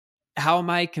how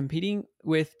am I competing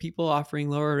with people offering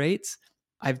lower rates?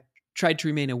 I've tried to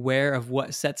remain aware of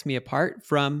what sets me apart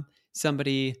from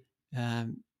somebody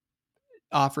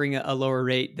offering a lower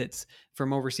rate that's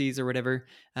from overseas or whatever,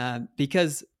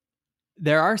 because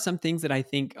there are some things that I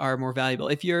think are more valuable.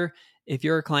 If you're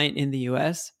a client in the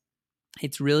US,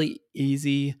 it's really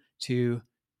easy to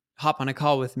hop on a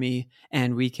call with me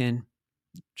and we can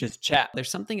just chat. There's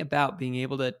something about being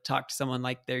able to talk to someone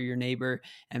like they're your neighbor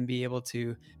and be able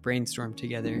to brainstorm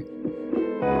together.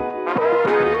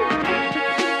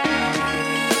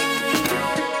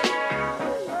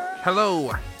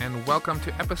 Hello, and welcome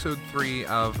to episode 3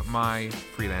 of My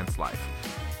Freelance Life.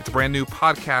 It's a brand new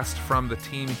podcast from the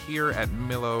team here at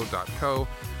Millo.co.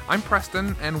 I'm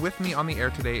Preston, and with me on the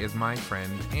air today is my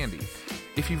friend Andy.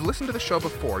 If you've listened to the show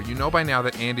before, you know by now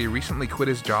that Andy recently quit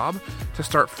his job to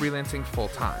start freelancing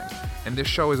full-time. And this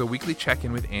show is a weekly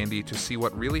check-in with Andy to see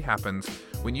what really happens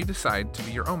when you decide to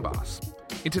be your own boss.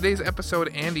 In today's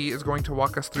episode, Andy is going to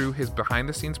walk us through his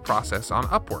behind-the-scenes process on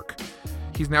Upwork.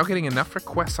 He's now getting enough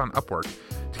requests on Upwork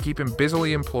to keep him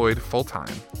busily employed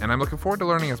full-time, and I'm looking forward to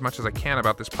learning as much as I can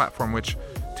about this platform, which,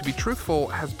 to be truthful,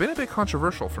 has been a bit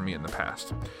controversial for me in the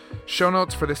past. Show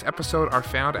notes for this episode are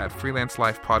found at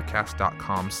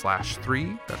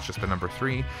freelancelifepodcast.com/3, that's just the number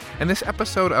 3, and this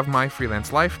episode of My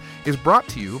Freelance Life is brought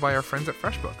to you by our friends at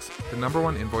FreshBooks, the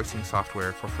 #1 invoicing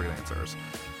software for freelancers.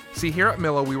 See, here at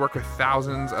Millo, we work with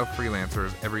thousands of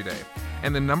freelancers every day.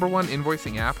 And the #1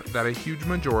 invoicing app that a huge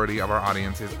majority of our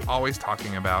audience is always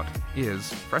talking about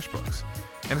is FreshBooks.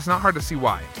 And it's not hard to see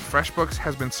why. FreshBooks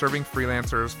has been serving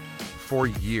freelancers for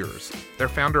years. Their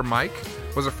founder, Mike,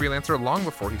 was a freelancer long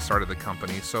before he started the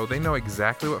company, so they know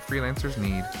exactly what freelancers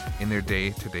need in their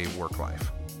day-to-day work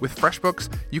life. With FreshBooks,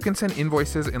 you can send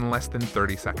invoices in less than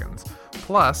 30 seconds.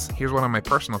 Plus, here's one of my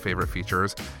personal favorite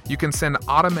features, you can send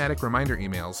automatic reminder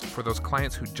emails for those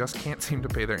clients who just can't seem to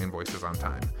pay their invoices on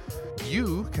time.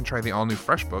 You can try the all-new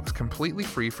FreshBooks completely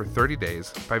free for 30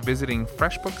 days by visiting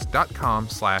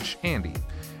freshbooks.com/Andy.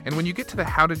 And when you get to the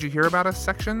How Did You Hear About Us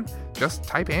section, just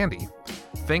type Andy.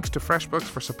 Thanks to FreshBooks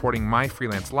for supporting My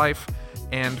Freelance Life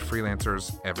and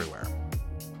freelancers everywhere.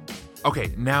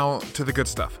 Okay, now to the good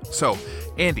stuff. So,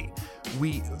 Andy,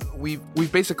 we've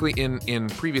basically in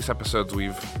previous episodes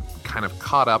we've kind of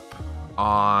caught up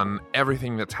on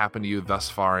everything that's happened to you thus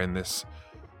far in this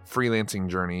freelancing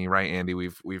journey, right, Andy?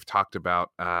 We've talked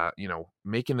about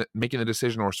making the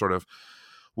decision, or sort of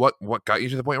what got you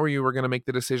to the point where you were going to make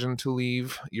the decision to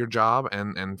leave your job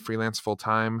and freelance full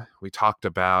time. We talked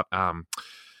about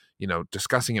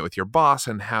discussing it with your boss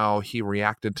and how he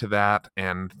reacted to that,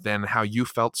 and then how you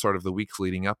felt sort of the weeks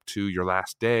leading up to your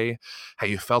last day, how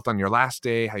you felt on your last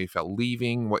day, how you felt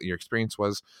leaving, what your experience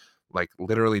was like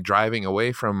literally driving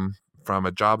away from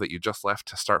a job that you just left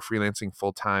to start freelancing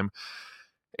full time.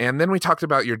 And then we talked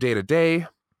about your day-to-day,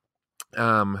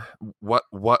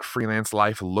 what freelance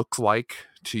life looks like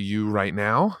to you right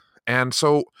now. And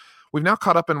so we've now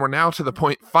caught up, and we're now to the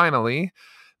point finally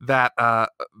that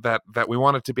we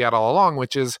wanted to be at all along,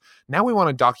 which is now we want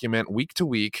to document week to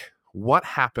week what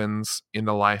happens in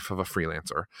the life of a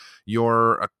freelancer.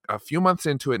 You're a few months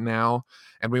into it now,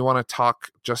 and we want to talk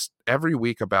just every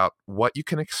week about what you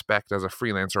can expect as a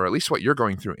freelancer, or at least what you're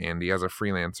going through, Andy, as a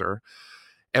freelancer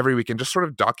every week, and just sort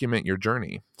of document your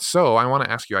journey. So I want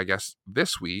to ask you, I guess,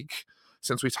 this week,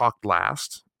 since we talked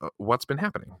last, what's been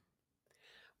happening?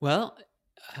 Well,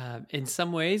 in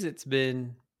some ways it's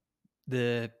been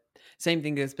the same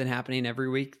thing that's been happening every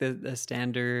week, the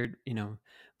standard,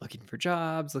 looking for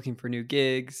jobs, looking for new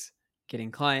gigs,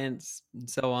 getting clients, and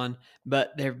so on.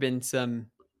 But there have been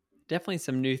definitely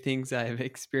some new things I've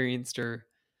experienced or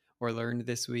learned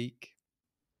this week.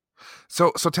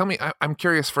 So tell me, I'm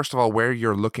curious, first of all, where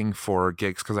you're looking for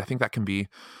gigs, because I think that can be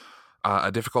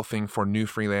a difficult thing for new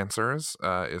freelancers,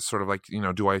 is sort of like,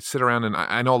 do I sit around, and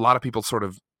I know a lot of people sort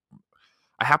of,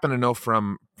 I happen to know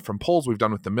from polls we've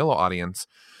done with the Millo audience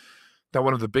that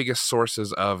one of the biggest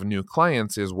sources of new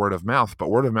clients is word of mouth, but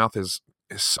word of mouth is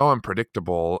so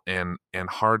unpredictable and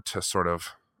hard to sort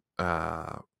of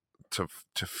to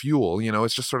fuel.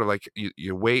 It's just sort of like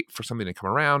you wait for something to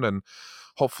come around, and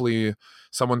hopefully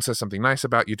someone says something nice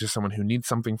about you to someone who needs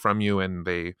something from you, and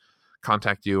they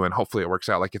contact you, and hopefully it works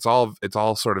out. Like it's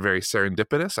all sort of very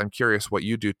serendipitous. I'm curious what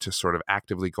you do to sort of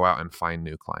actively go out and find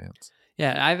new clients.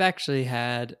 Yeah, I've actually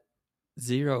had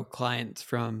 0 clients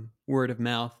from word of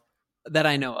mouth that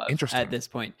I know of at this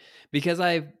point, because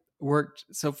I've worked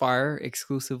so far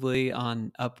exclusively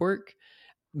on Upwork.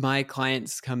 My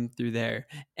clients come through there,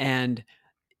 and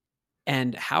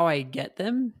how I get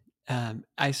them,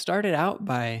 I started out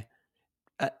by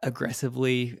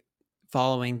aggressively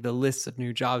following the lists of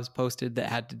new jobs posted that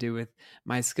had to do with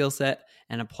my skill set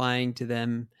and applying to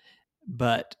them.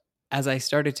 But as I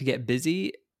started to get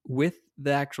busy with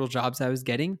the actual jobs I was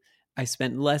getting, I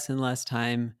spent less and less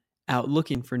time out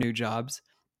looking for new jobs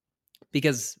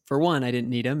because, for one, I didn't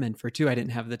need them, and for two, I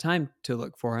didn't have the time to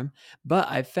look for them. But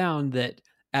I found that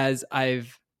as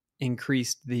I've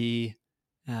increased the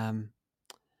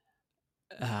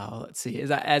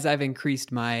as I've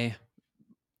increased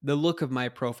the look of my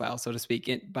profile, so to speak,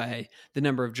 by the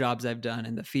number of jobs I've done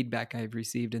and the feedback I've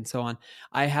received and so on,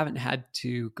 I haven't had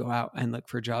to go out and look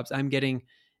for jobs. I'm getting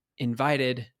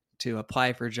invited to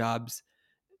apply for jobs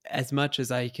as much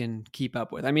as I can keep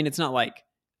up with. I mean, it's not like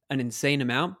an insane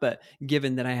amount, but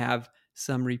given that I have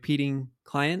some repeating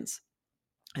clients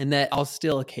and that I'll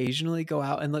still occasionally go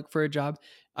out and look for a job,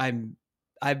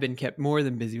 I've been kept more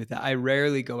than busy with that. I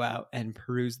rarely go out and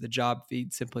peruse the job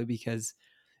feed simply because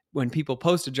when people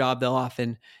post a job, they'll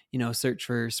often, search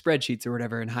for spreadsheets or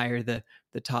whatever and hire the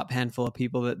top handful of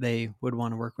people that they would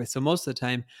want to work with. So most of the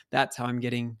time, that's how I'm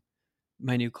getting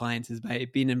my new clients, is by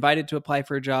being invited to apply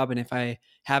for a job. And if I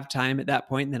have time at that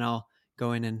point, then I'll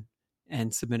go in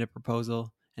and submit a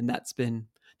proposal. And that's been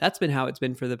how it's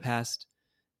been for the past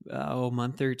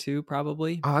month or two,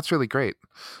 probably. Oh, that's really great.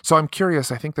 So I'm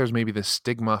curious, I think there's maybe this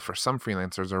stigma for some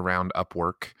freelancers around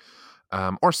Upwork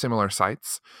or similar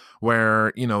sites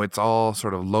where, it's all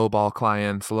sort of lowball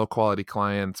clients, low quality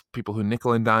clients, people who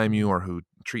nickel and dime you or who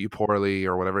treat you poorly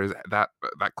or whatever. Is that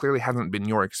clearly hasn't been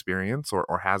your experience,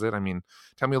 or has it? I mean,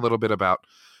 tell me a little bit about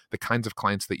the kinds of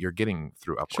clients that you're getting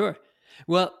through Upwork. Sure.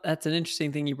 Well, that's an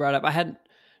interesting thing you brought up. I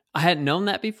hadn't known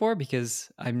that before because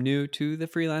I'm new to the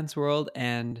freelance world,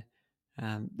 and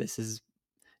this is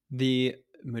the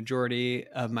majority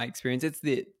of my experience.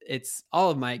 It's all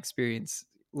of my experience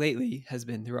lately has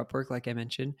been through Upwork, like I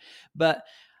mentioned. But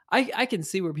I can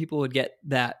see where people would get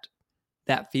that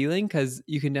feeling, because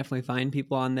you can definitely find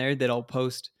people on there that'll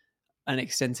post an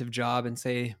extensive job and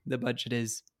say the budget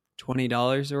is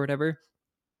 $20 or whatever.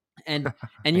 And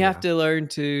you have to learn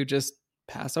to just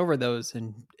pass over those.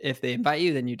 And if they invite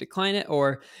you, then you decline it.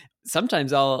 Or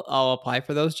sometimes I'll apply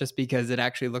for those just because it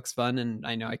actually looks fun and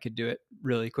I know I could do it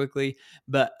really quickly.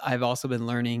 But I've also been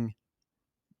learning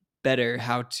better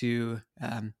how to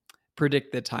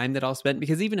predict the time that I'll spend,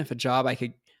 because even if a job, I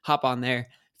could hop on there,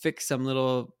 fix some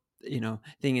little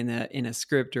thing in a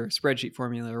script or a spreadsheet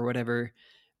formula or whatever,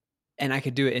 and I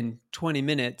could do it in 20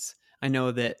 minutes. I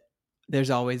know that there's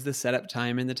always the setup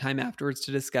time and the time afterwards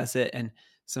to discuss it and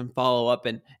some follow up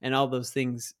and all those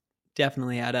things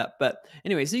definitely add up. But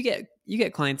anyway, so you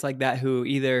get clients like that who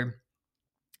either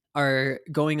are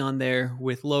going on there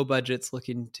with low budgets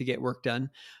looking to get work done,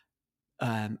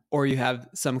 or you have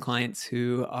some clients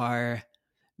who are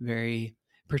very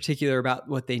particular about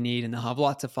what they need and they'll have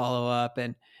lots of follow up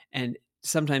and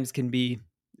sometimes can be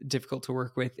difficult to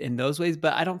work with in those ways.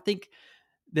 But I don't think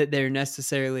that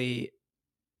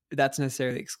that's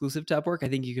necessarily exclusive to Upwork. I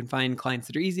think you can find clients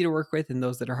that are easy to work with and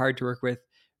those that are hard to work with,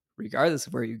 regardless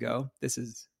of where you go. This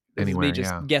is me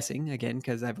just guessing again,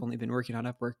 because I've only been working on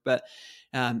Upwork. But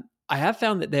I have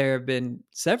found that there have been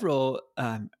several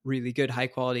really good, high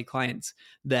quality clients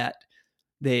that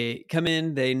they come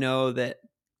in, they know that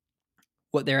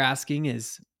what they're asking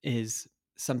is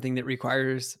something that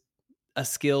requires a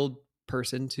skilled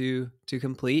person to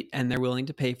complete, and they're willing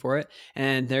to pay for it.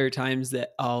 And there are times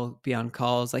that I'll be on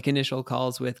calls, like initial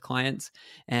calls with clients,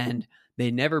 and they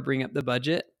never bring up the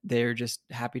budget. They're just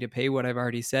happy to pay what I've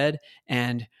already said,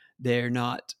 and they're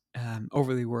not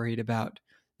overly worried about,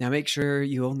 now make sure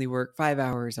you only work 5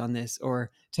 hours on this,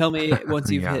 or tell me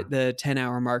once you've hit the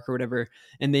 10-hour mark or whatever.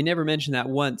 And they never mention that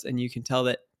once, and you can tell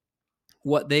that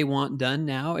what they want done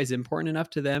now is important enough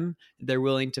to them. They're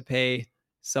willing to pay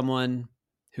someone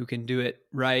who can do it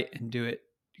right and do it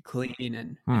clean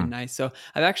and nice. So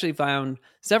I've actually found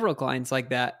several clients like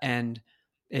that, and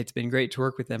it's been great to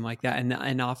work with them like that.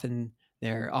 And often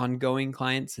they're ongoing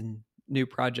clients and new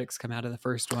projects come out of the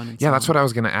first one. Yeah, that's what I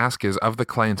was going to ask, is of the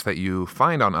clients that you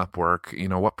find on Upwork,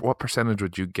 what percentage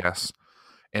would you guess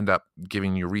end up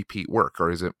giving you repeat work? Or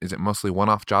is it mostly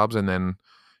one-off jobs and then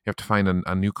you have to find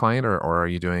a new client, or are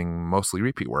you doing mostly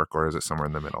repeat work, or is it somewhere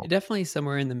in the middle? Definitely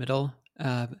somewhere in the middle.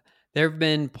 There have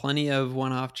been plenty of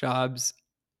one-off jobs,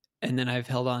 and then I've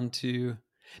held on to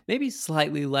maybe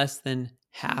slightly less than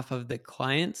half of the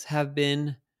clients have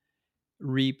been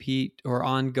repeat or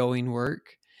ongoing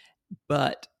work.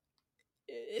 But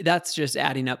that's just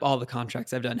adding up all the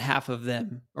contracts I've done. Half of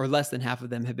them, or less than half of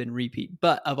them, have been repeat.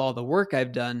 But of all the work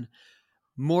I've done,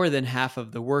 more than half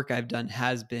of the work I've done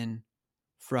has been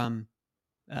from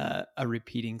a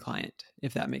repeating client,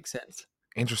 if that makes sense.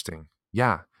 Interesting.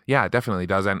 Yeah, Yeah, it definitely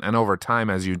does. And over time,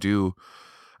 as you do,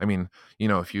 I mean,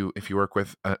 if you work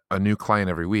with a new client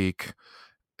every week,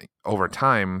 over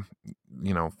time,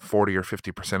 40 or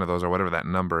 50% of those, or whatever that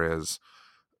number is,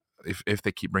 if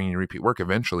they keep bringing you repeat work,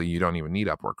 eventually you don't even need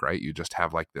Upwork, right? You just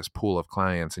have like this pool of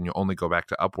clients, and you only go back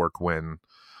to Upwork when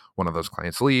one of those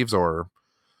clients leaves, or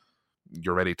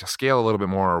you're ready to scale a little bit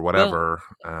more, or Well, whatever.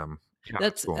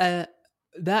 that's Cool.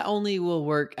 that only will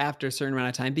work after a certain amount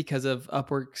of time because of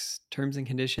Upwork's terms and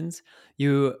conditions.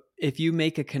 If you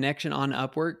make a connection on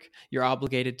Upwork, you're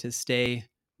obligated to stay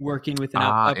working with an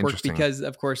Upwork Interesting. because,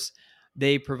 of course,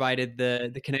 they provided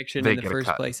the connection They in the get a first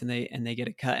cut. place, and they get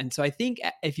a cut. And so I think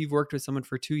if you've worked with someone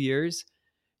for 2 years,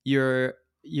 you're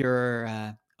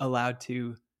allowed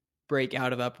to break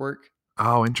out of Upwork.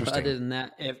 Oh, But interesting. other than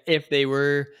that, if they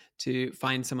were to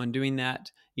find someone doing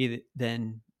that,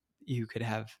 then you could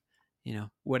have,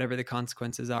 whatever the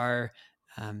consequences are,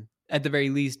 at the very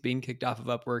least being kicked off of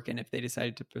Upwork. And if they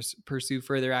decided to pursue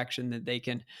further action, that they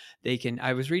can.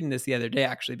 I was reading this the other day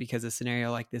actually because a scenario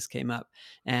like this came up,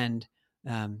 and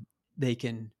they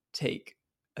can take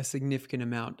a significant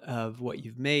amount of what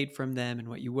you've made from them and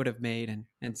what you would have made,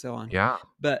 and so on. Yeah.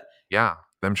 But Yeah.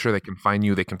 I'm sure they can fine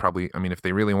you. They can probably, I mean, if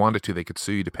they really wanted to, they could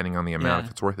sue you depending on the amount, yeah,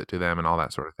 if it's worth it to them and all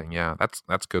that sort of thing. Yeah.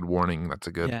 That's good warning. That's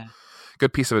a good yeah,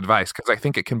 piece of advice, because I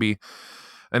think it can be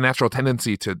a natural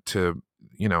tendency to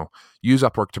use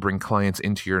Upwork to bring clients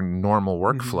into your normal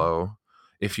workflow.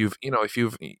 If you've in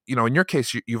your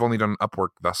case, you've only done Upwork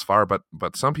thus far,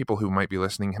 but some people who might be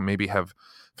listening maybe have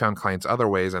found clients other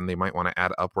ways, and they might want to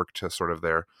add Upwork to sort of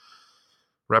their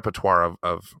repertoire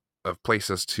of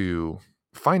places to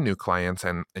find new clients,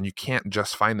 and you can't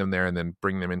just find them there and then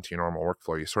bring them into your normal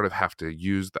workflow. You sort of have to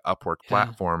use the Upwork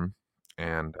platform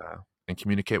and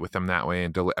communicate with them that way.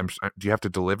 And do you have to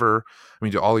deliver? I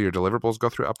mean, do all your deliverables go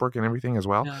through Upwork and everything as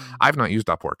well? No. I've not used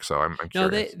Upwork, so I'm No,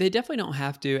 curious. they definitely don't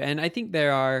have to. And I think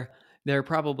there are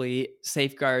probably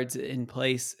safeguards in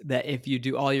place that if you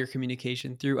do all your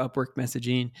communication through Upwork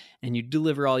messaging and you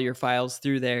deliver all your files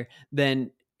through there,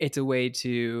 then it's a way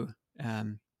to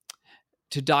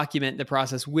document the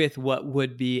process with what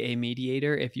would be a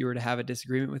mediator. If you were to have a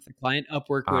disagreement with the client,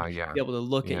 Upwork would Yeah. be able to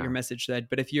look at your message thread.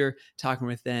 But if you're talking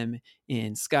with them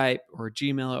in Skype or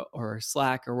Gmail or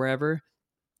Slack or wherever,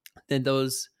 then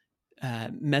those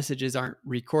messages aren't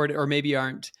recorded, or maybe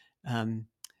aren't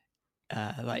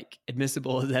like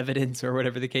admissible as evidence, or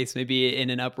whatever the case may be in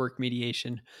an Upwork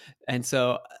mediation. And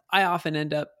so I often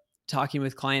end up talking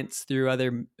with clients through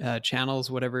other channels,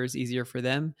 whatever is easier for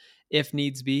them, if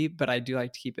needs be. But I do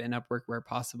like to keep it in Upwork where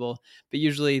possible. But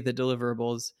usually the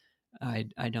deliverables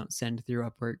I don't send through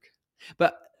Upwork.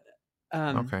 But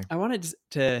Okay. I wanted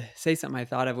to say something I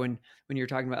thought of when you're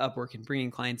talking about Upwork and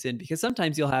bringing clients in, because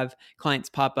sometimes you'll have clients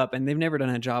pop up and they've never done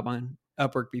a job on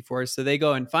Upwork before. So they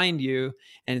go and find you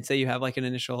and say you have like an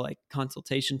initial like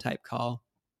consultation type call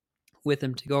with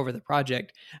them to go over the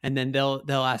project. And then they'll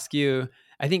ask you,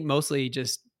 I think mostly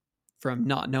just from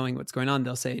not knowing what's going on,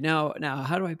 they'll say, now,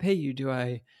 how do I pay you? Do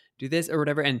I do this or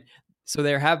whatever? And so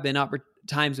there have been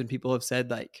times when people have said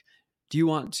like, do you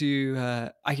want to,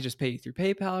 I could just pay you through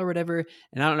PayPal or whatever.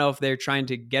 And I don't know if they're trying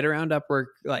to get around Upwork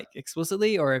like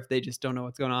explicitly, or if they just don't know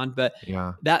what's going on. But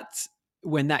Yeah. that's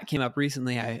when that came up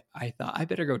recently. I thought I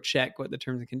better go check what the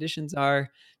terms and conditions are,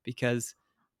 because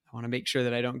I want to make sure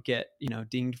that I don't get,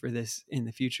 dinged for this in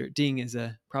the future. Ding is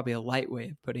probably a light way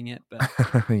of putting it, but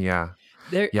Yeah.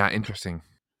 there, Yeah. Interesting.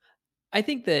 I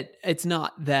think that it's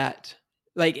not that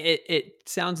like it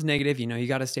sounds negative, you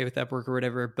got to stay with Upwork or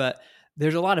whatever, but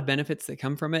there's a lot of benefits that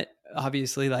come from it.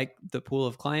 Obviously, like the pool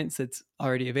of clients that's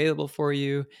already available for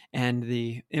you and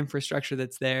the infrastructure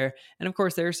that's there. And of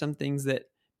course, there are some things that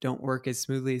don't work as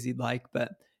smoothly as you'd like,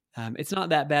 but it's not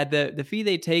that bad. The fee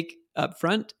they take up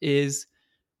front is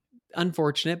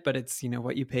unfortunate, but it's,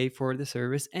 what you pay for the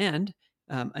service. And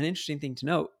an interesting thing to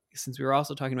note, since we were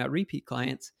also talking about repeat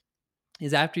clients,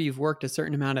 is after you've worked a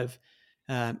certain amount of,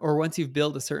 or once you've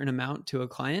billed a certain amount to a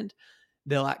client,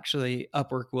 they'll actually,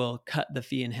 Upwork will cut the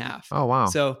fee in half. Oh, wow.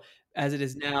 So as it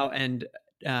is now, and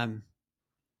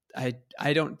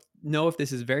I don't know if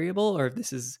this is variable or if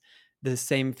this is the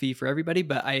same fee for everybody,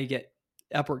 but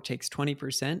Upwork takes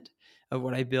 20% of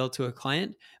what I bill to a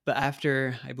client. But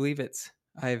after, I believe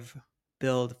I've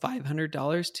billed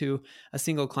 $500 to a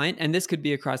single client, and this could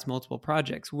be across multiple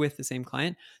projects with the same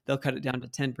client, they'll cut it down to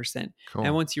 10%. Cool.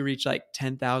 And once you reach like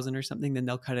 10,000 or something, then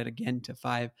they'll cut it again to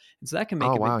 5%. And so that can make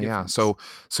a big difference. Yeah. So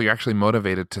you're actually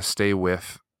motivated to stay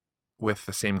with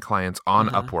the same clients on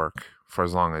Upwork for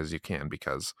as long as you can,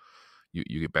 because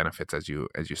you get benefits as you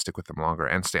stick with them longer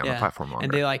and stay on the platform longer.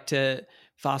 And they like to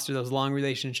foster those long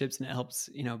relationships, and it helps,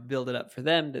 build it up for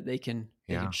them that they can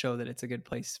show that it's a good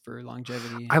place for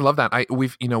longevity. I love that.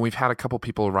 We've had a couple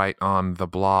people write on the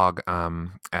blog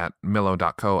at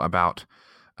Millo.co about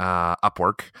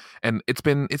Upwork, and it's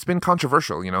been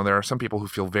controversial. There are some people who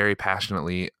feel very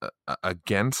passionately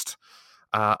against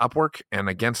Upwork and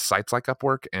against sites like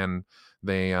Upwork, and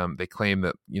they claim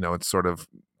that it's sort of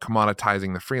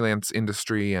commoditizing the freelance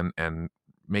industry and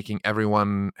making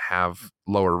everyone have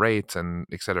lower rates and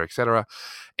et cetera, et cetera.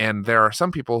 And there are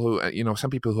some people who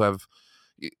have,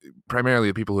 primarily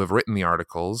the people who have written the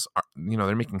articles,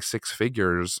 they're making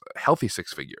healthy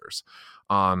six figures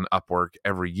on Upwork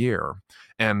every year.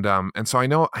 And so I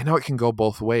know it can go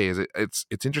both ways.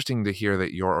 It's interesting to hear that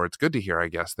it's good to hear, I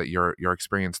guess, that your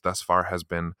experience thus far has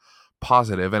been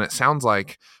positive. And it sounds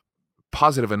like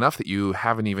positive enough that you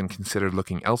haven't even considered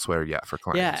looking elsewhere yet for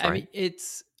clients. Yeah. Right? I mean,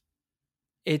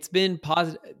 it's been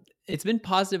positive. It's been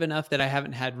positive enough that I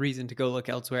haven't had reason to go look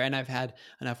elsewhere, and I've had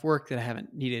enough work that I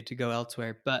haven't needed to go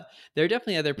elsewhere. But there are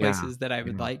definitely other places that I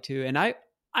would like to, and I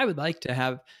would like to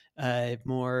have a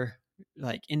more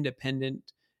like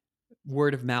independent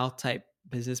word of mouth type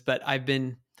business. But I've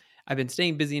been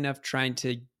staying busy enough trying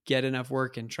to get enough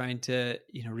work and trying to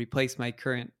replace my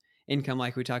current income,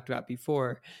 like we talked about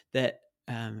before, that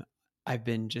I've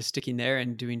been just sticking there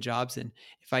and doing jobs. And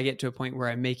if I get to a point where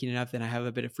I'm making enough, then I have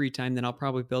a bit of free time, then I'll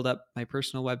probably build up my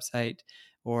personal website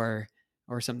or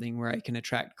something where I can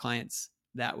attract clients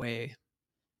that way.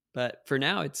 But for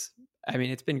now, it's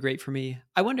been great for me.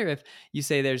 I wonder if you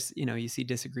say there's, you see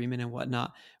disagreement and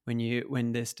whatnot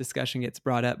when this discussion gets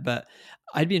brought up, but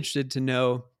I'd be interested to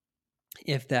know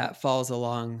if that falls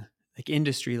along like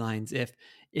industry lines, if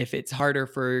it's harder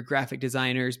for graphic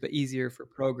designers but easier for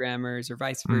programmers, or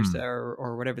vice versa,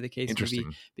 or whatever the case may be,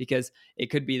 because it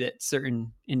could be that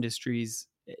certain industries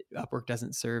Upwork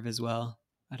doesn't serve as well.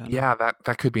 I don't know. Yeah,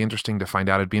 that could be interesting to find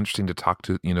out. It'd be interesting to talk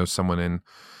to someone in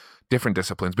different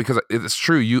disciplines, because it's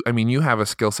true. You have a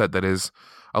skill set that is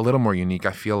a little more unique.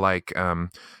 I feel like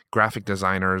graphic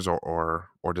designers or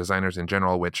designers in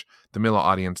general, which the Millo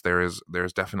audience, there's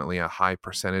definitely a high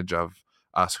percentage of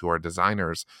us who are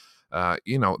designers.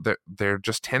 There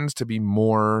just tends to be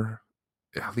more,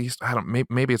 at least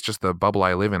maybe it's just the bubble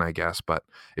I live in, I guess, but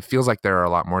it feels like there are a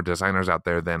lot more designers out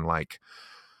there than like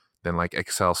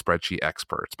Excel spreadsheet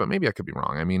experts. But maybe I could be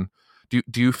wrong. I mean,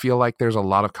 do you feel like there's a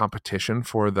lot of competition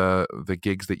for the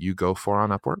gigs that you go for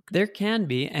on Upwork? There can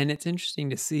be, and it's interesting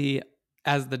to see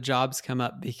as the jobs come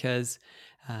up, because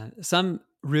some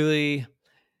really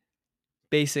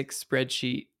basic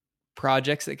spreadsheet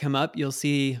projects that come up, you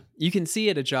can see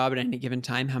at a job at any given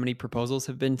time how many proposals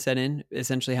have been sent in,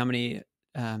 essentially how many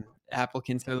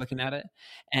applicants are looking at it,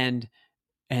 and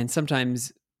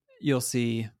sometimes you'll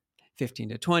see 15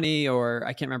 to 20, or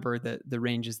I can't remember the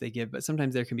ranges they give, but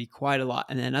sometimes there can be quite a lot.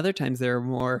 And then other times there are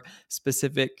more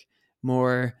specific,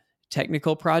 more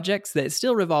technical projects that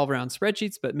still revolve around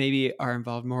spreadsheets, but maybe are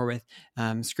involved more with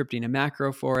scripting a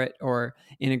macro for it, or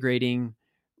integrating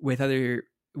with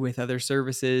other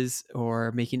services,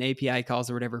 or making API calls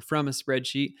or whatever from a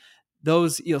spreadsheet.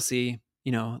 Those you'll see,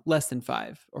 less than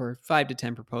 5 or 5 to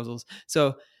 10 proposals.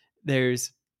 So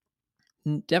there's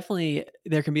definitely,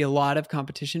 there can be a lot of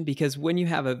competition, because when you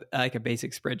have a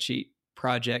basic spreadsheet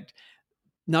project,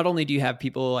 not only do you have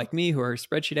people like me who are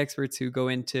spreadsheet experts who go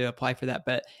in to apply for that,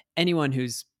 but anyone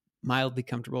who's mildly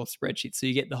comfortable with spreadsheets. So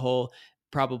you get the whole,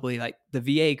 probably like the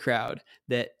VA crowd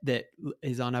that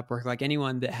is on Upwork. Like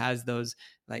anyone that has those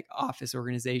like office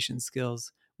organization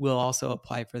skills will also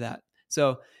apply for that.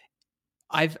 So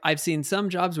I've seen some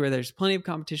jobs where there's plenty of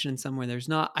competition and some where there's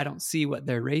not. I don't see what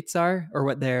their rates are, or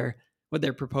what their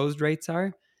proposed rates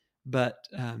are, but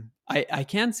I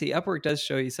can see Upwork does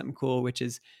show you something cool, which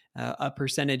is a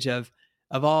percentage of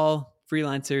all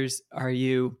freelancers.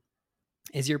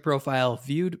 Is your profile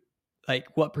viewed? Like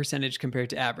what percentage compared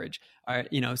to average?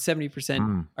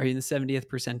 70%, are you in the 70th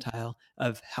percentile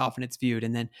of how often it's viewed?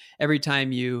 And then every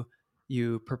time you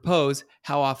propose,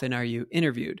 how often are you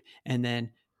interviewed? And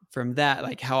then from that,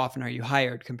 like how often are you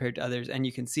hired compared to others? And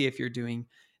you can see if you're doing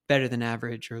better than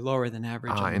average or lower than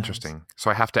average. Interesting. So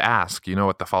I have to ask,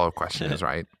 what the follow-up question is,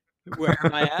 right? Where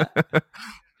am I at?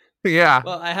 Yeah.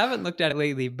 Well, I haven't looked at it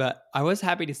lately, but I was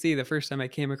happy to see the first time I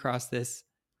came across this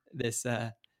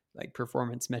like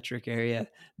performance metric area,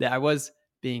 that I was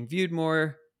being viewed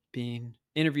more, being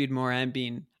interviewed more, and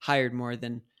being hired more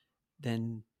than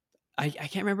I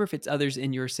can't remember if it's others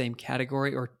in your same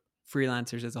category or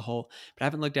freelancers as a whole, but I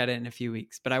haven't looked at it in a few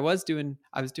weeks. But I was doing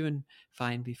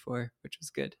fine before, which was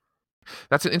good.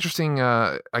 That's an interesting,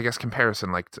 I guess,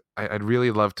 comparison. Like, I'd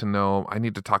really love to know. I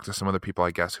need to talk to some other people,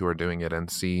 I guess, who are doing it and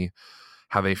see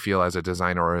how they feel as a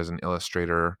designer or as an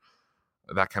illustrator,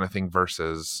 that kind of thing,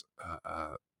 versus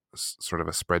sort of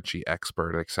a spreadsheet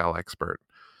expert, Excel expert.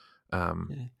 Yeah.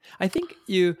 I think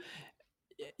you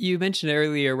mentioned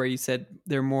earlier where you said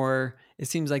it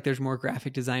seems like there's more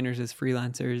graphic designers as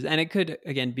freelancers, and it could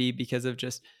again be because of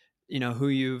just who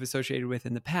you've associated with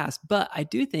in the past. But I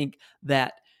do think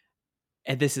that,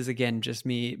 and this is again just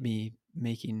me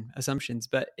making assumptions,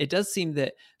 but it does seem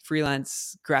that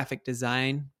freelance graphic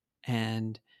design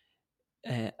and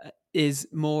is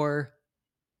more,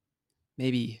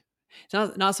 maybe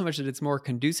it's not so much that it's more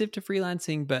conducive to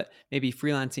freelancing, but maybe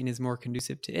freelancing is more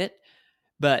conducive to it.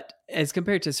 But as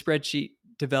compared to spreadsheet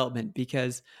development,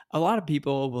 because a lot of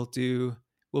people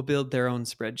will build their own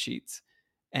spreadsheets.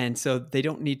 And so they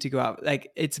don't need to go out.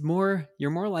 Like,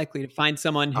 you're more likely to find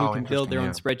someone who Oh, can build interesting. their own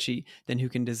Yeah. spreadsheet than who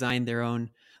can design their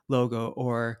own logo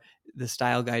or the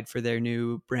style guide for their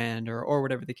new brand, or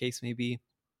whatever the case may be.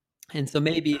 And so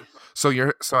maybe So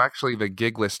actually the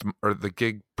gig list or the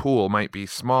gig pool might be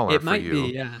smaller it for might be, you,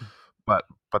 yeah. but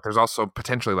there's also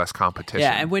potentially less Yeah. And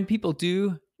competition. when people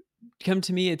do come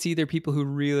to me, it's either people who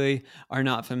really are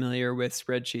not familiar with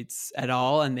spreadsheets at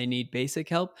all and they need basic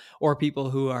help, or people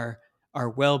who are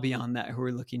well beyond that, who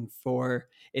are looking for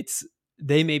it's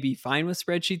they may be fine with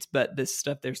spreadsheets, but this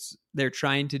stuff they're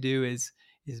trying to do is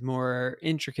more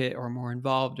intricate or more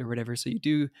involved or whatever. So you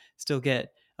do still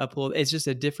get a pool. It's just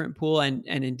a different pool, and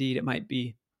indeed it might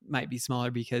be smaller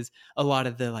because a lot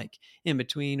of the like in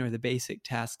between or the basic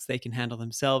tasks they can handle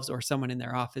themselves, or someone in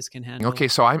their office can handle. Okay,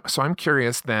 so I'm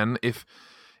curious then, if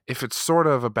it's sort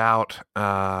of about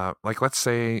like, let's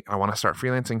say I want to start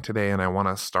freelancing today and I want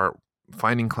to start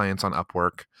finding clients on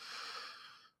Upwork.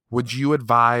 Would you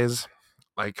advise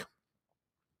like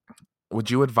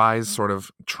sort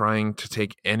of trying to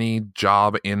take any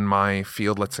job in my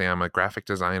field? Let's say I'm a graphic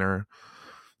designer.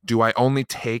 Do I only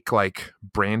take like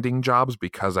branding jobs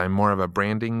because I'm more of a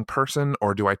branding person,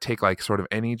 or do I take like sort of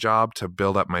any job to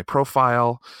build up my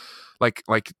profile?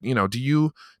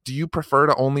 Do you prefer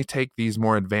to only take these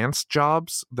more advanced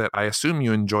jobs that I assume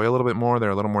you enjoy a little bit more,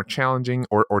 they're a little more challenging,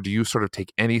 or do you sort of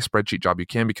take any spreadsheet job you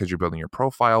can because you're building your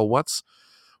profile? What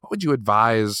would you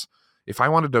advise if I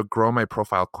wanted to grow my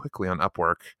profile quickly on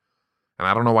Upwork? And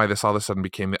I don't know why this all of a sudden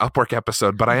became the Upwork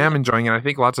episode, but I am enjoying it. I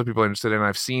think lots of people are interested in it.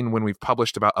 I've seen when we've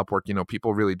published about Upwork,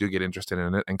 people really do get interested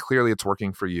in it, and clearly it's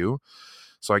working for you.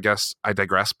 So I guess I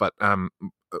digress, but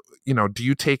do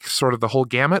you take sort of the whole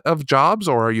gamut of jobs,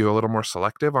 or are you a little more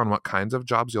selective on what kinds of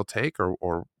jobs you'll take,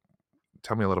 or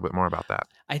tell me a little bit more about that?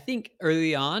 I think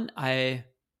early on, I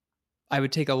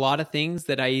would take a lot of things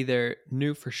that I either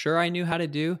knew for sure I knew how to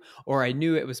do, or I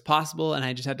knew it was possible, and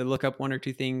I just had to look up one or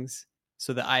two things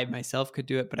so that I myself could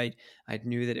do it. But I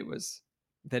knew that it was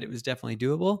definitely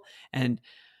doable. And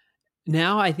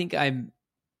now I think I'm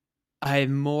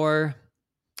more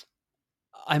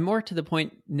to the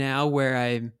point now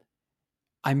where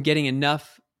I'm getting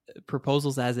enough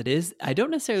proposals as it is. I don't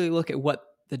necessarily look at what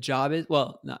the job is.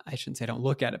 Well, no, I shouldn't say I don't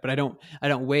look at it, but I don't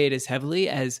weigh it as heavily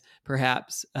as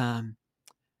perhaps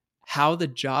how the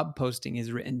job posting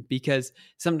is written, because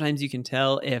sometimes you can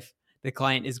tell if the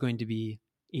client is going to be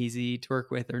easy to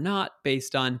work with or not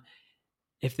based on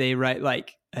if they write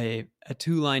like a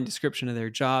 2-line description of their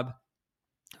job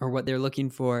or what they're looking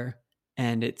for,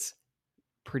 and it's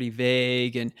pretty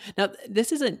vague. And now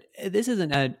this isn't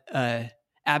a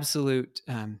absolute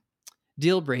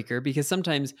deal breaker, because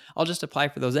sometimes I'll just apply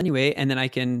for those anyway, and then I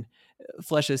can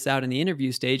flesh this out in the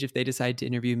interview stage if they decide to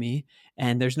interview me,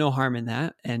 and there's no harm in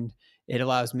that, and it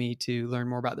allows me to learn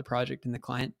more about the project and the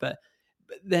client. But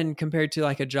then compared to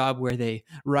like a job where they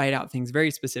write out things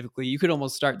very specifically, you could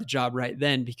almost start the job right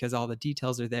then because all the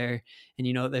details are there,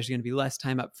 and there's going to be less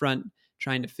time up front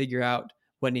trying to figure out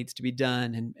what needs to be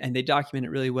done, and they document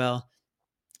it really well.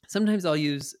 Sometimes I'll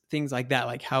use things like that,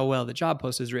 like how well the job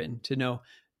post is written, to know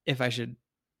if I should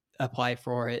apply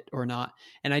for it or not.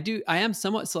 And I am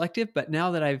somewhat selective, but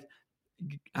now that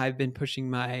I've been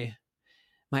pushing my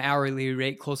hourly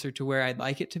rate closer to where I'd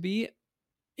like it to be,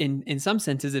 in some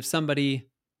senses, if somebody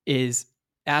is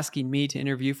asking me to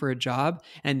interview for a job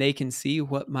and they can see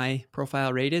what my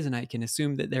profile rate is and I can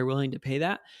assume that they're willing to pay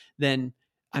that, then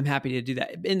I'm happy to do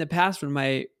that. In the past, when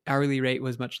my hourly rate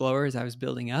was much lower as I was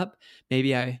building up,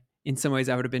 maybe in some ways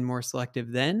I would have been more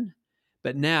selective then.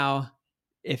 But now,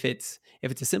 if it's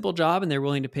a simple job and they're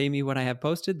willing to pay me what I have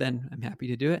posted, then I'm happy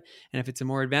to do it. And if it's a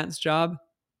more advanced job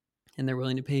and they're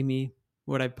willing to pay me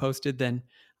what I've posted, then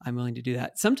I'm willing to do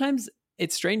that. Sometimes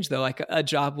it's strange though, like a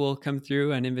job will come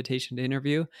through, an invitation to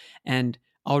interview, and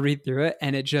I'll read through it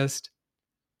and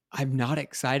I'm not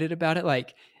excited about it.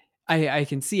 Like I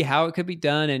can see how it could be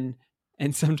done,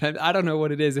 and sometimes I don't know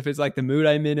what it is. If it's like the mood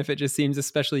I'm in, if it just seems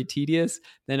especially tedious,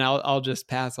 then I'll just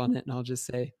pass on it and I'll just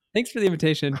say, thanks for the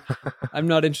invitation. I'm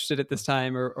not interested at this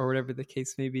time, or whatever the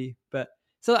case may be. But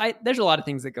so there's a lot of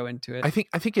things that go into it. I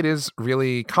think it is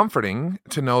really comforting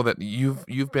to know that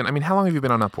you've been. I mean, how long have you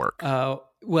been on Upwork?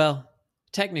 Well,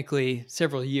 technically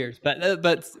several years,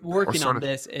 but working on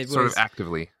this, it sort was of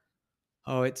actively.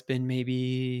 it's been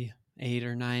maybe 8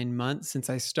 or 9 months since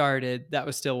I started. That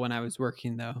was still when I was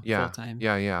working though, full time.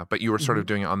 Yeah. But you were sort of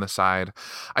doing it on the side.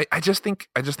 I just think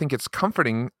it's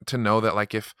comforting to know that,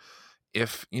 like, if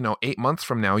 8 months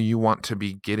from now you want to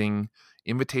be getting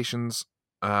invitations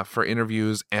for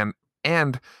interviews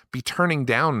and be turning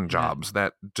down jobs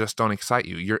that just don't excite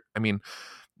you.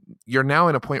 You're now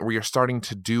in a point where you're starting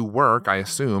to do work, I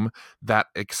assume, that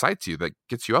excites you, that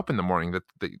gets you up in the morning,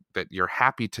 that you're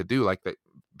happy to do, like the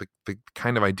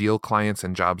kind of ideal clients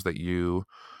and jobs that you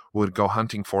would go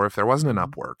hunting for if there wasn't an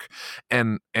Upwork.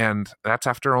 And that's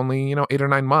after only, 8 or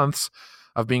 9 months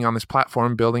of being on this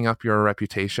platform, building up your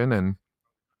reputation.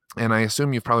 And I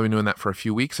assume you've probably been doing that for a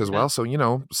few weeks as well.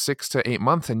 So, 6 to 8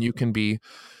 months, and you can be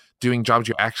doing jobs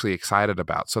you're actually excited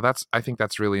about. So I think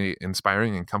that's really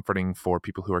inspiring and comforting for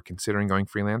people who are considering going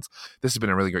freelance. This has been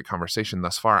a really great conversation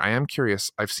thus far. I am curious.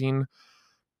 I've seen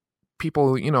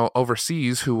people,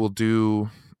 overseas who will do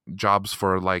jobs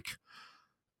for like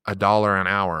 $1 an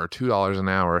hour, $2 an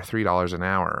hour, $3 an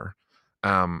hour.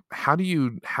 How do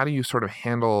you sort of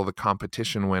handle the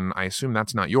competition when I assume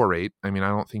that's not your rate? I mean, I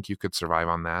don't think you could survive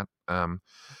on that.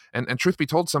 And truth be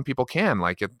told, some people can.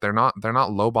 Like, they're not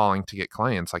lowballing to get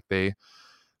clients. Like,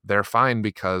 they're fine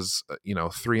because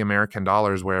 $3 American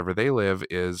wherever they live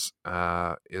is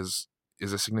a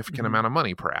significant amount of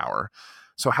money per hour.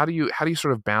 So how do you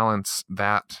sort of balance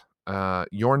that,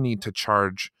 your need to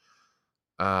charge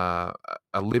a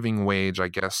living wage, I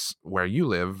guess, where you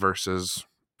live versus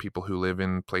people who live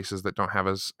in places that don't have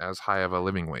as high of a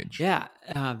living wage? Yeah,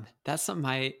 that's something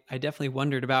I definitely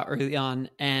wondered about early on,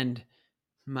 and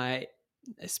my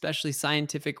especially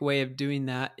scientific way of doing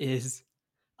that is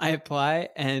I apply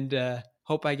and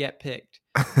hope I get picked.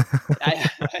 I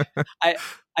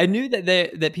knew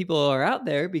that people are out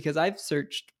there because I've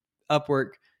searched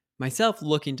Upwork myself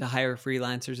looking to hire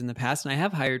freelancers in the past, and I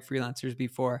have hired freelancers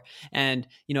before, and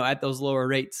at those lower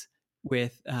rates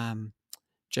with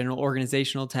general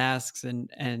organizational tasks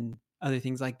and other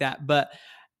things like that.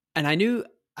 And I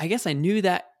guess I knew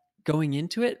that going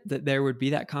into it, that there would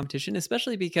be that competition,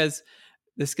 especially because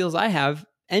the skills I have,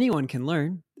 anyone can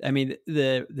learn. I mean,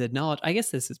 the knowledge, I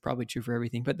guess this is probably true for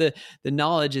everything, but the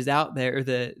knowledge is out there.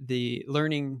 The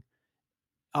learning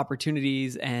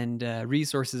opportunities and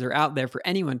resources are out there for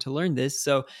anyone to learn this.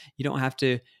 So you don't have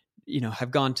to, have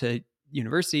gone to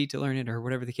university to learn it or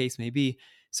whatever the case may be.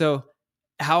 So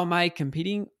how am I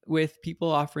competing with people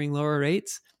offering lower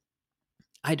rates?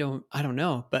 I don't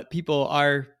know, but people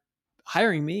are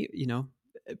hiring me,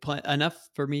 enough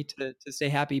for me to stay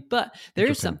happy. But there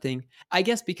is something, I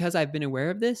guess, because I've been aware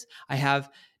of this, I have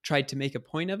tried to make a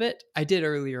point of it. I did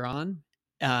earlier on,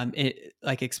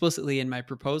 like explicitly in my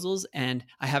proposals, and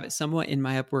I have it somewhat in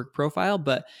my Upwork profile,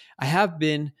 but I have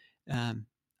been,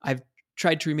 I've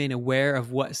tried to remain aware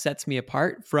of what sets me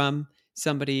apart from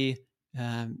somebody,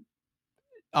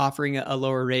 offering a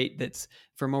lower rate that's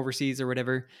from overseas or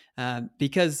whatever,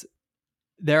 because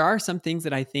there are some things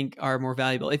that I think are more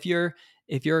valuable. If you're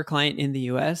a client in the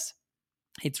US,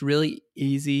 it's really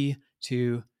easy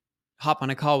to hop on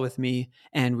a call with me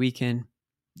and we can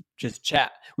just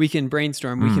chat. We can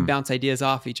brainstorm. We can bounce ideas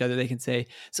off each other. They can say,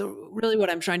 so really what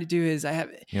I'm trying to do is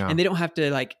and they don't have to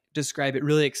like describe it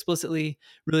really explicitly,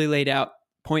 really laid out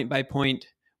point by point,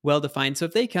 well-defined. So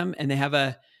if they come and they have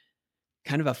a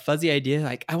kind of a fuzzy idea,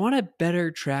 like I want to better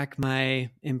track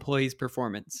my employees'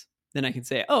 performance, then I can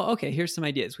say, oh, okay, here's some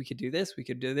ideas. We could do this. We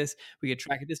could do this. We could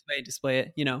track it this way, display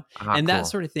it, and cool. That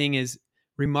sort of thing is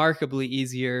remarkably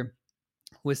easier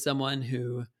with someone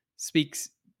who speaks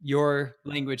your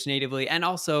language natively and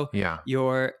also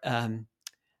your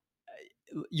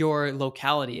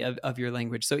locality of your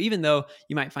language. So even though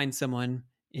you might find someone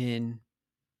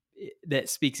that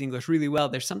speaks English really well,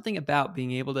 there's something about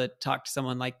being able to talk to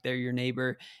someone like they're your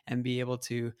neighbor and be able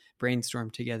to brainstorm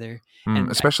together.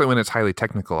 And especially when it's highly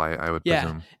technical, I would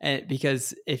presume. Yeah,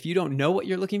 because if you don't know what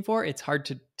you're looking for, it's hard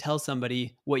to tell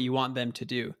somebody what you want them to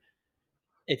do.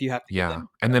 If you have to,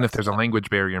 and then if there's a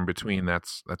language barrier in between,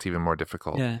 that's even more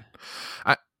difficult. Yeah,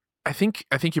 I think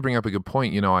you bring up a good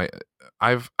point.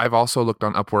 I've also looked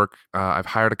on Upwork. I've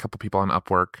hired a couple people on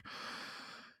Upwork,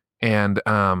 and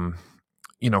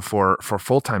for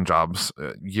full-time jobs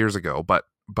years ago, but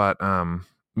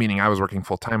meaning I was working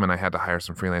full-time and I had to hire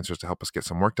some freelancers to help us get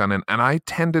some work done. And I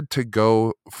tended to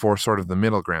go for sort of the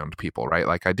middle ground people, right?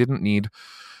 Like I didn't need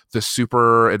the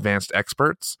super advanced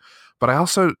experts, but I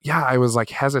also, I was like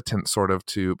hesitant sort of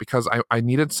because I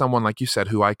needed someone, like you said,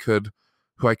 who I could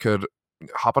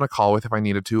hop on a call with if I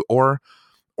needed to, or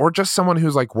just someone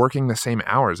who's like working the same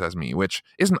hours as me, which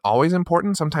isn't always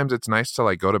important. Sometimes it's nice to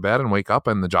like go to bed and wake up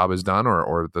and the job is done,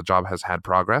 or the job has had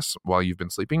progress while you've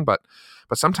been sleeping. But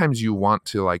sometimes you want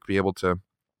to like be able to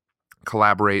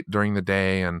collaborate during the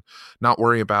day and not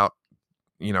worry about,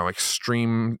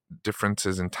 extreme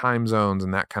differences in time zones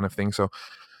and that kind of thing. So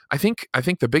I think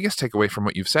the biggest takeaway from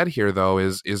what you've said here, though,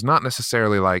 is not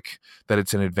necessarily like that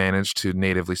it's an advantage to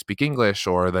natively speak English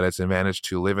or that it's an advantage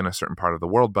to live in a certain part of the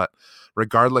world, but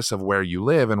regardless of where you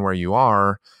live and where you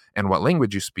are and what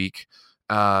language you speak,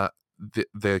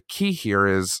 the key here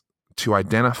is to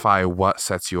identify what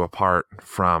sets you apart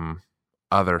from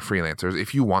other freelancers.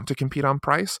 If you want to compete on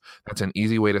price, that's an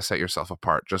easy way to set yourself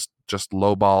apart. Just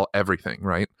lowball everything,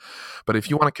 right? But if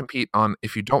you don't want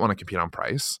to compete on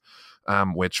price,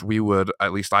 which we would,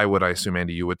 at least I would, I assume,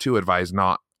 Andy, you would too, advise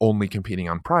not only competing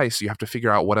on price. You have to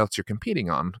figure out what else you're competing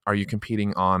on. Are you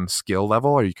competing on skill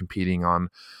level? Are you competing on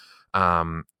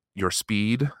your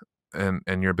speed and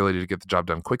your ability to get the job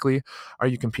done quickly? Are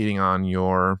you competing on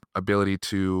your ability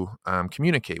to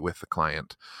communicate with the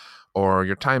client, or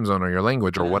your time zone, or your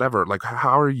language, or whatever? Like,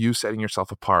 how are you setting yourself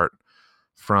apart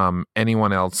from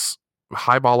anyone else,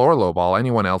 highball or lowball,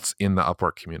 anyone else in the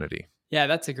Upwork community? Yeah,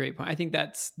 that's a great point. I think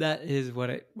that is what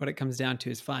it comes down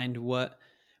to, is find what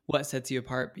sets you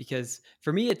apart. Because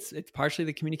for me, it's partially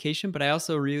the communication, but I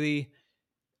also really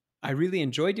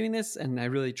enjoy doing this, and I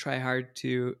really try hard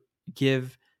to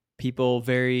give people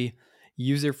very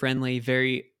user-friendly,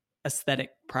 very aesthetic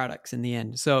products in the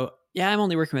end. So yeah, I'm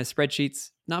only working with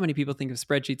spreadsheets. Not many people think of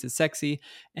spreadsheets as sexy.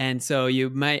 And so you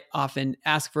might often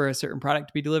ask for a certain product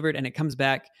to be delivered and it comes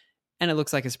back and it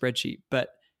looks like a spreadsheet.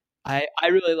 But I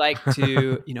really like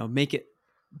to, make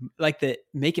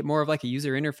it more of like a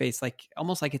user interface, like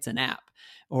almost like it's an app,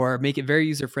 or make it very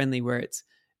user-friendly where it's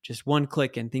just one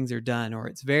click and things are done, or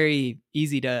it's very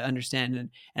easy to understand. And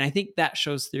I think that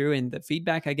shows through in the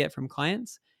feedback I get from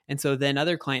clients. And so then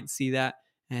other clients see that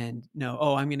and know,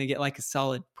 oh, I'm going to get like a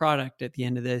solid product at the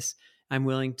end of this. I'm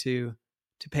willing to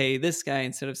pay this guy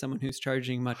instead of someone who's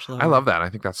charging much lower. I love that. I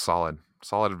think that's solid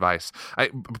advice.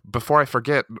 Before I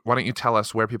forget, why don't you tell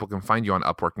us where people can find you on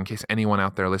Upwork in case anyone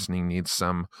out there listening needs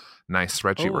some nice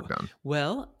spreadsheet work done?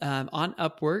 Well, on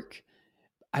Upwork,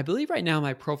 I believe right now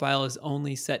my profile is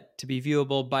only set to be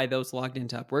viewable by those logged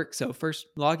into Upwork. So first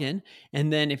log in,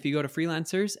 and then if you go to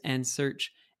freelancers and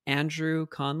search Andrew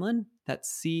Conlin,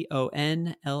 that's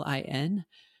Conlin,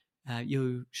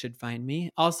 you should find me.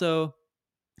 Also,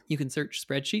 you can search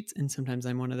spreadsheets, and sometimes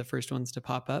I'm one of the first ones to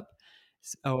pop up,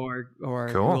 or cool.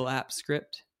 Google Apps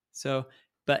Script. So,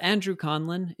 but Andrew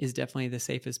Conlin is definitely the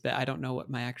safest bet. I don't know what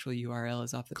my actual URL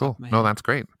is off the top of my head. No, that's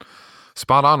great.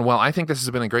 Spot on. Well, I think this has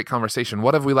been a great conversation.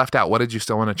 What have we left out? What did you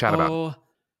still want to chat about?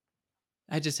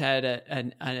 I just had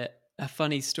a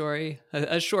funny story,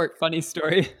 a short funny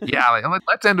story. Yeah,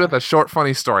 let's end with a short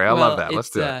funny story. I love that.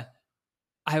 Let's do it.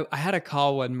 I had a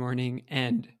call one morning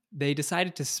and they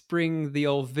decided to spring the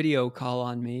old video call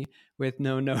on me with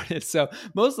no notice. So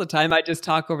most of the time I just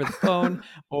talk over the phone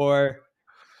or...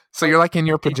 So you're like in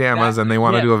your pajamas and they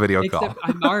want to do a video call.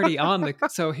 I'm already on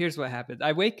so here's what happened.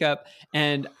 I wake up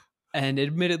and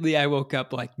admittedly I woke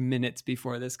up like minutes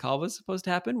before this call was supposed to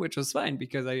happen, which was fine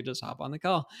because I could just hop on the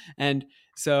call. And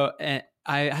so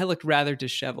I looked rather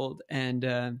disheveled, and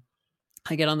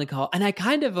I get on the call and I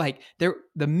kind of like the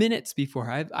minutes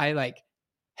before I like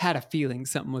had a feeling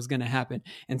something was going to happen.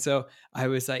 And so I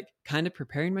was like kind of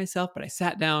preparing myself, but I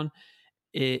sat down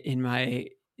at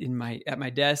my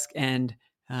desk and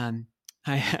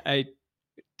I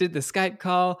did the Skype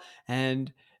call,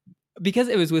 and because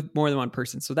it was with more than one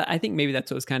person. So that I think maybe that's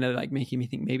what was kind of like making me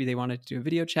think maybe they wanted to do a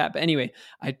video chat. But anyway,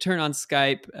 I turn on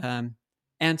Skype,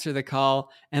 answer the call.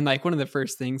 And like one of the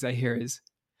first things I hear is,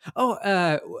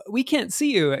 "Oh, we can't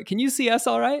see you. Can you see us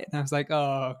all right?" And I was like,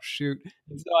 "Oh, shoot."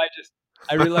 And so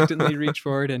I reluctantly reached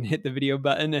forward and hit the video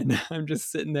button, and I'm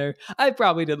just sitting there. I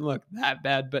probably didn't look that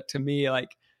bad, but to me,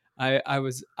 like I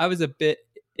was a bit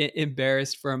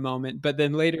embarrassed for a moment. But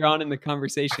then later on in the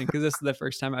conversation, because this is the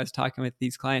first time I was talking with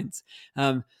these clients,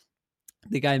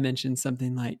 the guy mentioned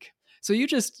something like, "So you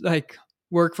just like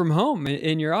work from home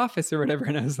in your office or whatever?"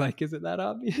 And I was like, "Is it that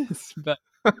obvious?" But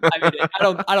I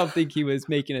mean, I don't think he was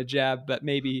making a jab, but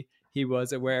maybe he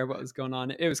was aware of what was going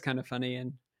on. It was kind of funny,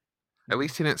 and At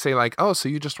least he didn't say like, "Oh, so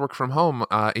you just work from home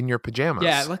in your pajamas."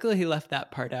 Yeah, luckily he left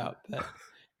that part out. But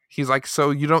He's like,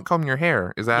 "So you don't comb your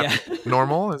hair? Is that yeah,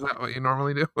 normal? Is that what you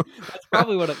normally do?" that's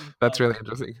probably what it was. That's really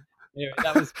interesting. Anyway,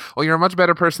 that was Well, you're a much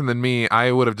better person than me.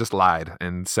 I would have just lied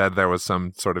and said there was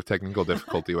some sort of technical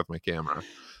difficulty with my camera.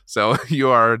 So you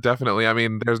are definitely, I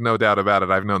mean, there's no doubt about it.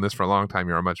 I've known this for a long time.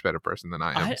 You're a much better person than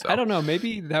I am. I don't know.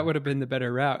 Maybe that would have been the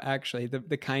better route. Actually,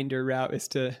 the kinder route is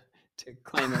to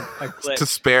claim a glitch. To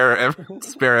spare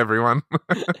everyone.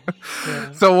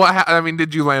 Yeah. So what? I mean,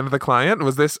 did you land the client?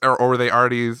 Was this, or were they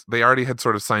already had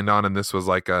sort of signed on, and this was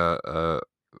like your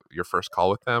first call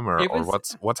with them, or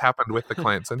what's happened with the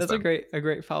client since That's then? a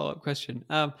great follow-up question.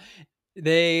 I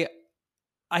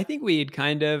think we had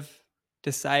kind of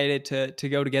decided to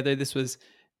go together. This was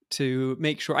to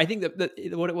make sure. I think that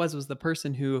what it was the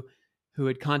person who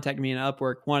had contacted me in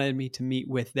Upwork wanted me to meet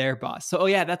with their boss. So,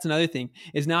 that's another thing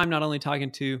is now I'm not only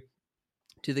talking to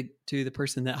the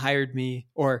person that hired me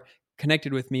or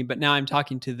connected with me, but now I'm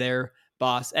talking to their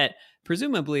boss at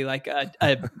presumably like a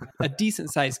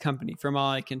decent sized company from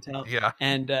all I can tell. Yeah.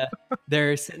 And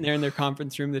they're sitting there in their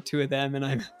conference room, the two of them, and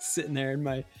I'm sitting there in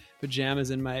my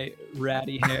pajamas and my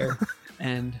ratty hair.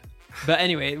 But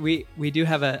anyway, we do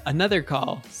have another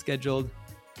call scheduled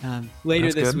later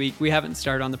That's this good. week. We haven't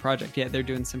started on the project yet. They're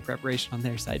doing some preparation on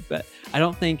their side, but I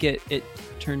don't think it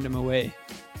turned them away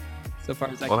so far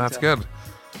as I can tell. Well, that's good.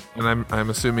 And I'm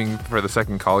assuming for the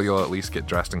second call, you'll at least get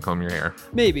dressed and comb your hair.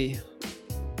 Maybe.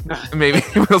 Maybe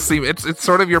we'll see. It's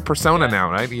sort of your persona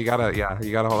now, right? You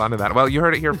gotta hold on to that. Well, you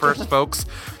heard it here first, folks.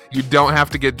 You don't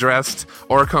have to get dressed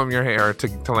or comb your hair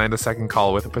to land a second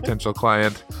call with a potential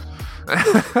client.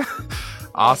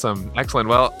 Awesome. Excellent.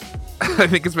 Well, I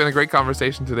think it's been a great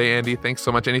conversation today, Andy. Thanks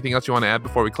so much. Anything else you want to add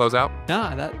before we close out?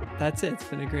 No, that's it. It's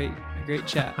been a great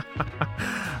chat.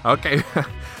 Okay.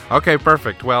 Okay,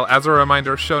 perfect. Well, as a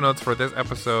reminder, show notes for this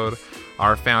episode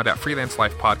are found at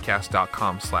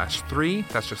freelancelifepodcast.com/3.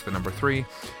 That's just the number 3.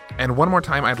 And one more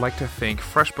time, I'd like to thank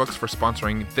FreshBooks for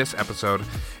sponsoring this episode.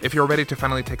 If you're ready to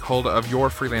finally take hold of your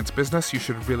freelance business, you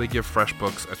should really give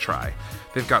FreshBooks a try.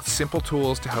 They've got simple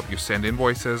tools to help you send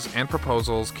invoices and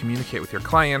proposals, communicate with your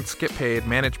clients, get paid,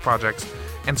 manage projects,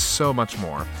 and so much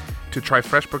more. To try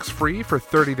FreshBooks free for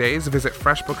 30 days, visit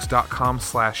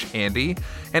freshbooks.com/Andy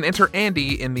and enter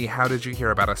Andy in the How Did You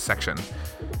Hear About Us section.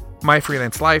 My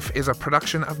Freelance Life is a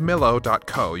production of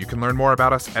Millo.co. You can learn more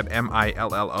about us at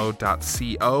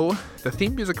millo.co. The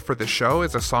theme music for this show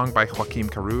is a song by Joaquim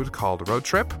Carud called Road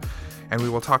Trip, and we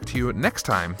will talk to you next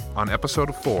time on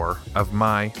episode 4 of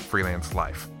My Freelance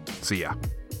Life. See ya.